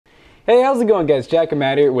Hey, how's it going, guys? Jack and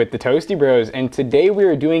Matt here with the Toasty Bros, and today we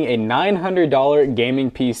are doing a $900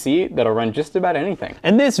 gaming PC that'll run just about anything.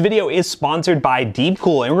 And this video is sponsored by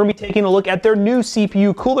Deepcool, and we're going to be taking a look at their new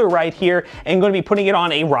CPU cooler right here, and going to be putting it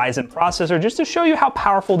on a RYZEN processor just to show you how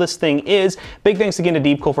powerful this thing is. Big thanks again to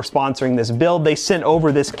Deepcool for sponsoring this build. They sent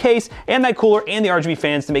over this case and that cooler and the RGB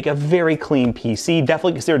fans to make a very clean PC.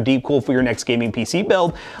 Definitely consider Deepcool for your next gaming PC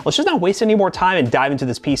build. Let's just not waste any more time and dive into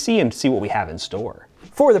this PC and see what we have in store.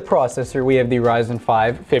 For the processor, we have the Ryzen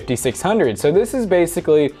 5 5600. So this is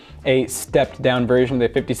basically a stepped down version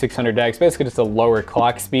of the 5600X, basically just a lower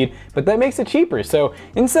clock speed, but that makes it cheaper. So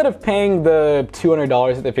instead of paying the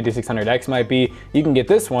 $200 that the 5600X might be, you can get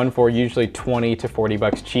this one for usually 20 to 40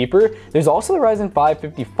 bucks cheaper. There's also the Ryzen 5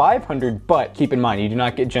 5500, but keep in mind, you do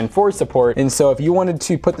not get Gen 4 support. And so if you wanted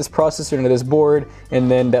to put this processor into this board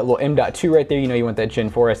and then that little M.2 right there, you know you want that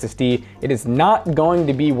Gen 4 SSD, it is not going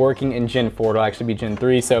to be working in Gen 4, it'll actually be Gen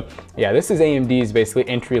 3. So yeah, this is AMD's basically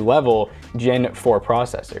entry level Gen 4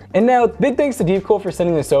 processor. And now, big thanks to Deepcool for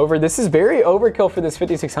sending this over. This is very overkill for this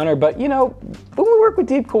 5600, but you know, when we work with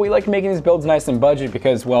Deepcool, we like making these builds nice and budget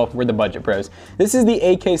because, well, we're the budget pros. This is the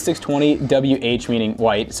AK620WH, meaning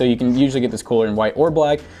white, so you can usually get this cooler in white or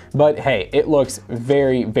black, but hey, it looks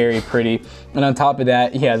very, very pretty. And on top of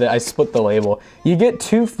that, yeah, I split the label. You get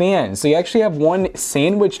two fans, so you actually have one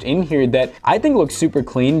sandwiched in here that I think looks super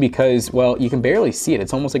clean because, well, you can barely see it.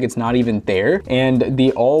 It's almost like it's not even there. And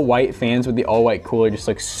the all white fans with the all white cooler just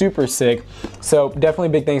look super sick. So definitely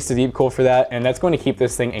big thanks to Deepcool for that. And that's going to keep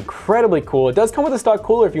this thing incredibly cool. It does come with a stock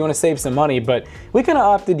cooler if you want to save some money, but we kind of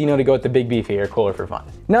opted, you know, to go with the big beefy air cooler for fun.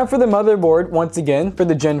 Now for the motherboard, once again, for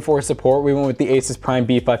the Gen 4 support, we went with the Asus Prime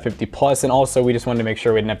B550 Plus, and also we just wanted to make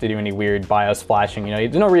sure we didn't have to do any weird BIOS flashing. You know,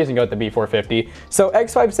 there's no reason to go with the B450. So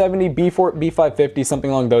X570, B550, something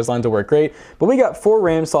along those lines will work great. But we got 4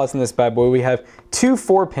 RAM slots in this bad boy. We have 2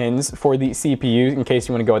 4-pins for the CPU in case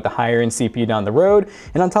you want to go with the higher end CPU down the road.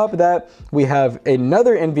 And on top of that, we have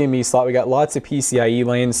another NVMe slot. We got lots of PCIe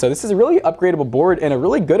lanes. So this is a really upgradable board and a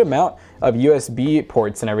really good amount of USB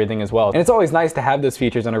ports and everything as well. And it's always nice to have those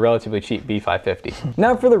features on a relatively cheap B550.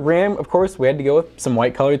 Now for the RAM, of course, we had to go with some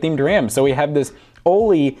white color themed RAM. So we have this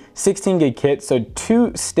Oli 16 gig kit, so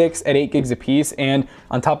 2 sticks at 8 gigs a piece, and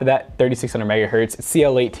on top of that, 3600 megahertz,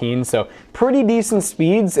 CL18, so pretty decent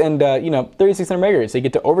speeds, and you know, 3600 megahertz, so you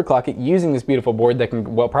get to overclock it using this beautiful board that can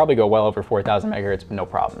probably go well over 4000 megahertz with no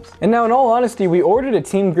problems. And now in all honesty, we ordered a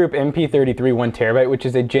Team Group MP33 1TB, which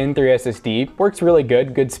is a Gen 3 SSD, works really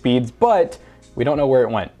good speeds, but we don't know where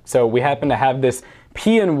it went. So we happen to have this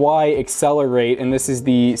P&Y Accelerate, and this is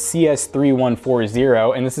the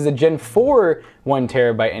CS3140, and this is a Gen 4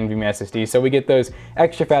 1TB NVMe SSD, so we get those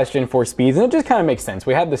extra fast Gen 4 speeds, and it just kind of makes sense.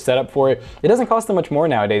 We have the setup for it. It doesn't cost that much more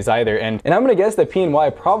nowadays either, and I'm gonna guess that P&Y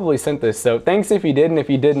probably sent this, so thanks if you did, and if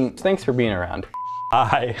you didn't, thanks for being around.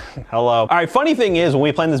 Hi, hello. All right, funny thing is, when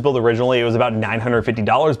we planned this build originally, it was about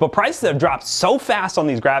 $950, but prices have dropped so fast on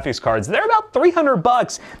these graphics cards. They're about 300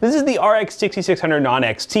 bucks. This is the RX 6600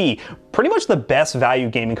 Non-XT. Pretty much the best value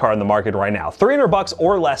gaming card in the market right now. 300 bucks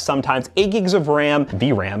or less sometimes, 8 gigs of RAM,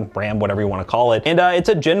 VRAM, RAM, whatever you want to call it. And it's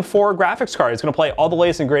a Gen 4 graphics card. It's gonna play all the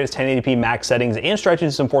latest and greatest 1080p max settings and stretch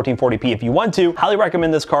into some 1440p if you want to. Highly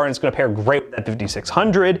recommend this card, and it's gonna pair great with that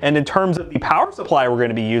 5600. And in terms of the power supply we're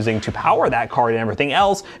gonna be using to power that card and everything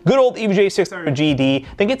else, good old EVGA 600 GD.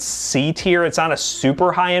 I think it's C tier. It's not a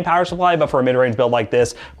super high-end power supply, but for a mid-range build like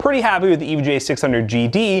this, pretty happy with the EVGA 600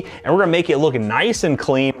 GD, and we're gonna make it look nice and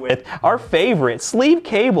clean with our favorite sleeve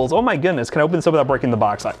cables. Oh my goodness, can I open this up without breaking the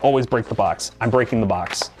box? I always break the box. I'm breaking the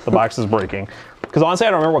box. The box is breaking. Because honestly, I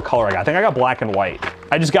don't remember what color I got. I think I got black and white.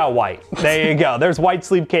 I just got white. There you go. There's white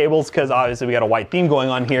sleeve cables because obviously we got a white theme going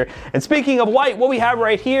on here. And speaking of white, what we have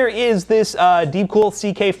right here is this Deepcool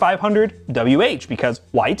CK500WH because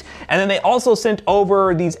white. And then they also sent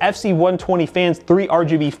over these FC120 fans, 3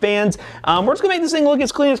 RGB fans. We're just gonna make this thing look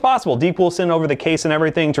as clean as possible. Deepcool sent over the case and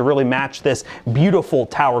everything to really match this beautiful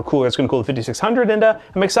tower cooler. It's gonna cool the 5600, and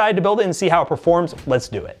I'm excited to build it and see how it performs. Let's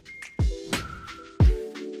do it.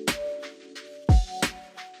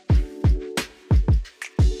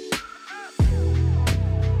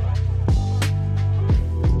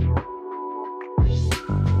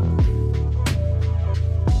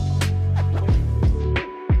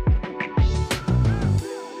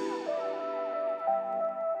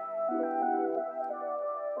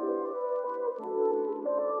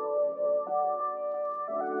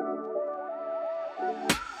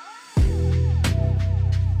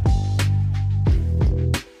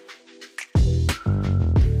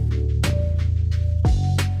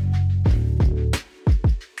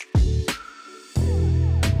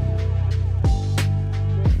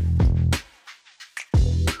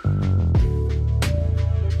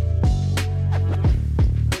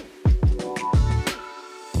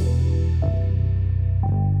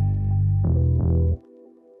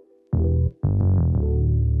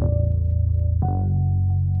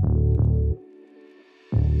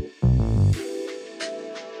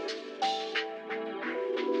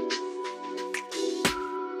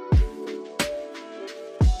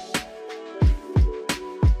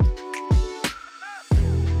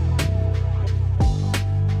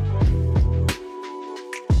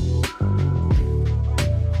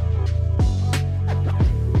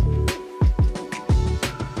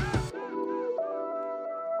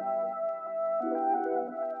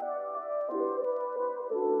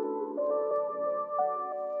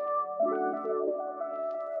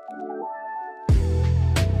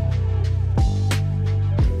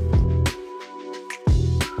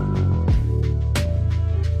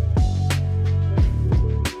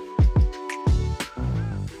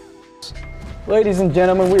 Ladies and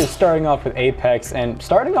gentlemen, we are starting off with Apex, and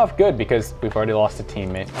starting off good because we've already lost a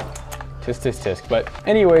teammate. Tisk, tisk, tisk. But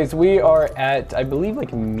anyways, we are at, I believe,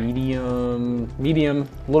 like medium,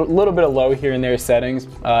 little bit of low here and there settings.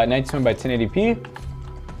 97 by 1080p.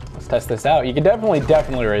 Let's test this out. You can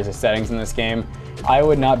definitely raise the settings in this game. I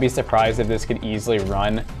would not be surprised if this could easily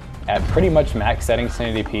run at pretty much max settings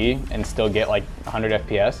 1080p and still get like 100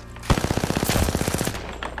 FPS.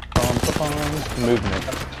 Movement.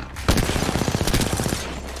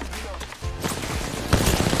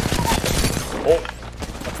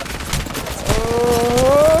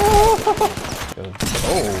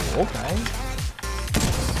 Oh, okay.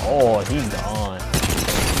 Oh, he's gone.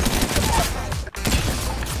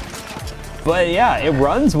 But yeah, it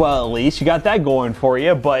runs well at least. You got that going for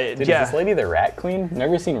you, but Dude, yeah. Is this lady the rat queen?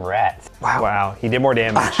 Never seen rats. Wow, he did more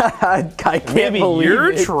damage. I can't Maybe believe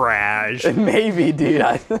you're it. trash. Maybe, dude.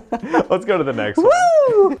 Let's go to the next one.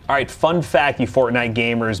 All right, fun fact, you Fortnite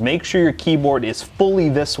gamers, make sure your keyboard is fully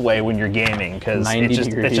this way when you're gaming, because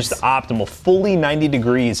it's just optimal, fully 90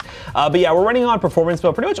 degrees. But yeah, we're running on performance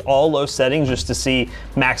mode, pretty much all low settings just to see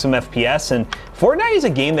maximum FPS, and Fortnite is a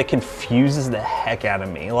game that confuses the heck out of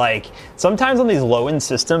me. Like, sometimes on these low-end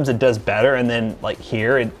systems, it does better, and then like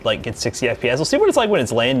here, it like gets 60 FPS. We'll see what it's like when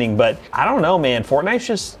it's landing, but I don't know, man.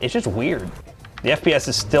 Fortnite's it's just weird. The FPS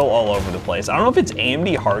is still all over the place. I don't know if it's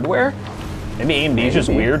AMD hardware. Maybe AMD is just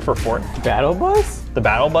weird for Fortnite. Battle bus? The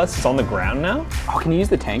battle bus is on the ground now? Oh, can you use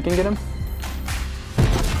the tank and get him?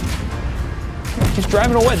 He's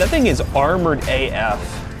driving away. That thing is armored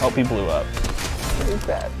AF. Oh, he blew up. What is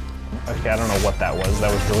that? Okay, I don't know what that was.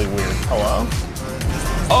 That was really weird. Hello?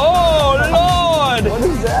 Oh, Lord! What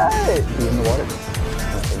is that? He's in the water.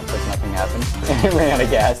 Like nothing happened. It ran out of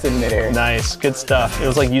gas in midair. Nice, good stuff. It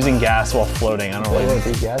was like using gas while floating. I don't know. What are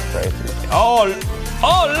these gas prices? Oh,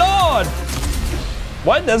 Lord!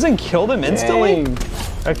 What, doesn't kill them instantly? Dang.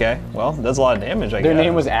 Okay, well, does a lot of damage, I guess. Their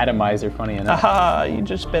name was Atomizer, funny enough. Haha, you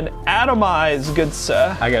just been atomized, good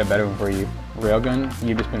sir. I got a better one for you. Railgun,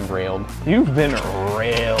 you've just been railed. You've been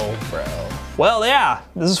railed, bro. Well, yeah,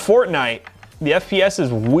 this is Fortnite. The FPS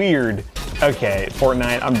is weird. Okay,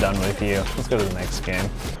 Fortnite, I'm done with you. Let's go to the next game.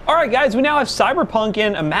 All right, guys, we now have Cyberpunk,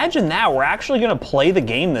 and imagine that. We're actually gonna play the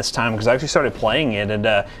game this time, because I actually started playing it, and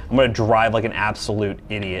I'm gonna drive like an absolute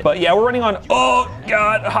idiot. But yeah, we're running on, oh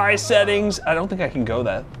God, high settings. I don't think I can go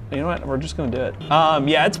that. You know what, we're just gonna do it.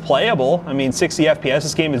 Yeah, it's playable. I mean, 60 FPS,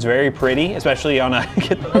 this game is very pretty, especially on a,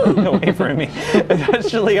 get away from me,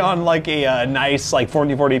 especially on like a nice like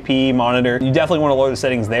 4040p monitor. You definitely wanna lower the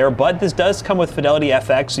settings there, but this does come with Fidelity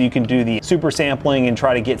FX, so you can do the super sampling and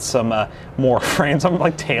try to get some more frames. I'm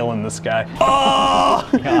like tailing this guy. Oh!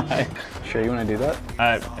 God. Sure you wanna do that?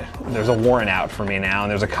 There's a warrant out for me now,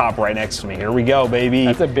 and there's a cop right next to me. Here we go, baby.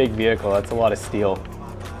 That's a big vehicle, that's a lot of steel.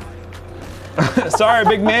 Sorry,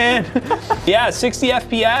 big man. Yeah, 60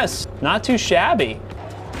 FPS. Not too shabby.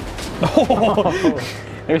 Oh,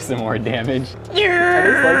 there's some more damage. You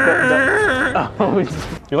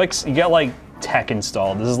got like tech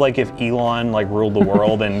installed. This is like if Elon like ruled the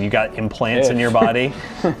world and you got implants in your body.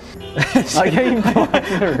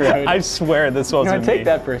 I swear this wasn't me. Take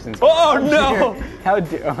that person's. Oh no!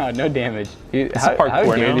 No damage.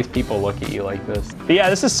 How dare these people look at you like this? But yeah,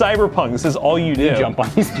 this is Cyberpunk. This is all you do. You jump on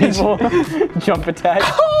these people. Jump attack.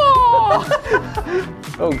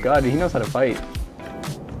 Oh God, he knows how to fight.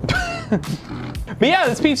 But yeah,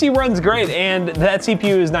 this PC runs great, and that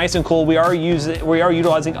CPU is nice and cool. We are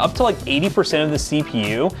utilizing up to like 80% of the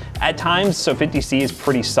CPU at times, so 50C is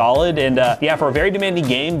pretty solid. And yeah, for a very demanding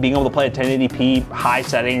game, being able to play at 1080p, high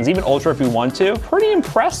settings, even ultra if you want to, pretty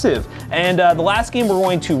impressive. And the last game we're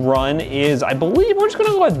going to run is, I believe, we're just gonna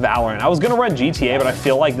go with Valorant. I was gonna run GTA, but I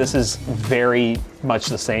feel like this is very much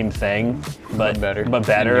the same thing, but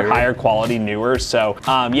better, higher quality, newer. So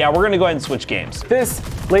yeah, we're gonna go ahead and switch games. This,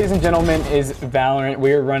 ladies and gentlemen, is Valorant.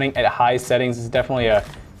 We are running at high settings. It's definitely a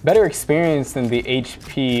better experience than the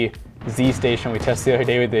HP Z Station we tested the other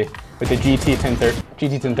day with the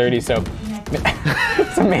GT1030.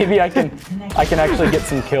 So maybe I can actually get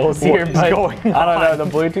some kills here. But I don't know. The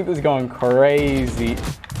Bluetooth is going crazy.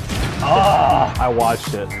 Ah, I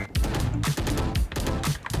watched it.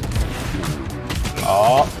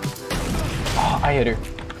 Oh, I hit her.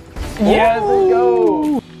 Yes, let's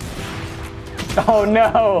go. Oh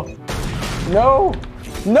no. No!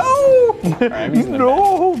 No! Right,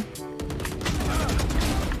 no!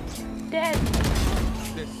 Dead.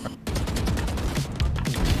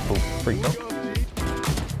 Oh, freak out.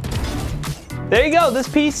 There you go, this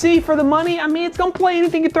PC for the money, I mean, it's gonna play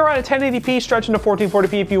anything you throw out at 1080p, stretching to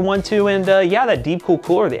 1440p if you want to, and yeah, that Deepcool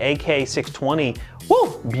cooler, the AK620,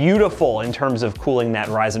 Woo, beautiful in terms of cooling that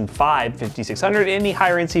Ryzen 5 5600. Any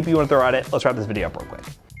higher end CPU you want to throw at it? Let's wrap this video up real quick.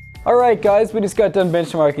 Alright guys, we just got done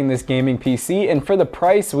benchmarking this gaming PC, and for the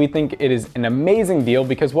price we think it is an amazing deal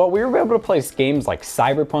because we were able to play games like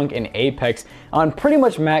Cyberpunk and Apex on pretty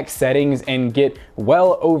much max settings and get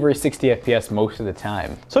well over 60 FPS most of the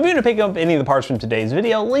time. So if you want to pick up any of the parts from today's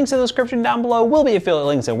video, links in the description down below will be affiliate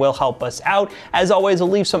links and will help us out. As always,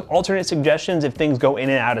 we'll leave some alternate suggestions if things go in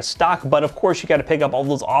and out of stock, but of course you got to pick up all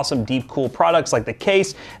those awesome Deepcool products like the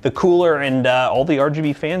case, the cooler, and all the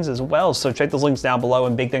RGB fans as well. So check those links down below,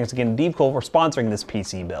 and big thanks again to Deepcool for sponsoring this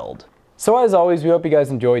PC build. So as always, we hope you guys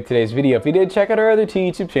enjoyed today's video. If you did, check out our other two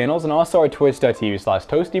YouTube channels and also our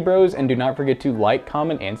twitch.tv/toastybros, and do not forget to like,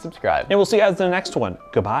 comment, and subscribe. And we'll see you guys in the next one.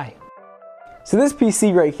 Goodbye. So this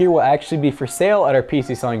PC right here will actually be for sale at our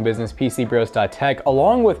PC selling business, PCBros.tech,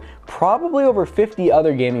 along with probably over 50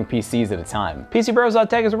 other gaming PCs at a time.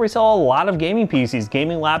 PCBros.tech is where we sell a lot of gaming PCs,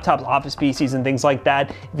 gaming laptops, office PCs, and things like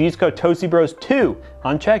that. If you use code TOASTYBROS2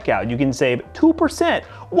 on checkout, you can save 2%.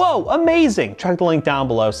 Whoa, amazing! Check the link down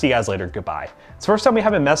below. See you guys later. Goodbye. It's the first time we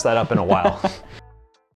haven't messed that up in a while.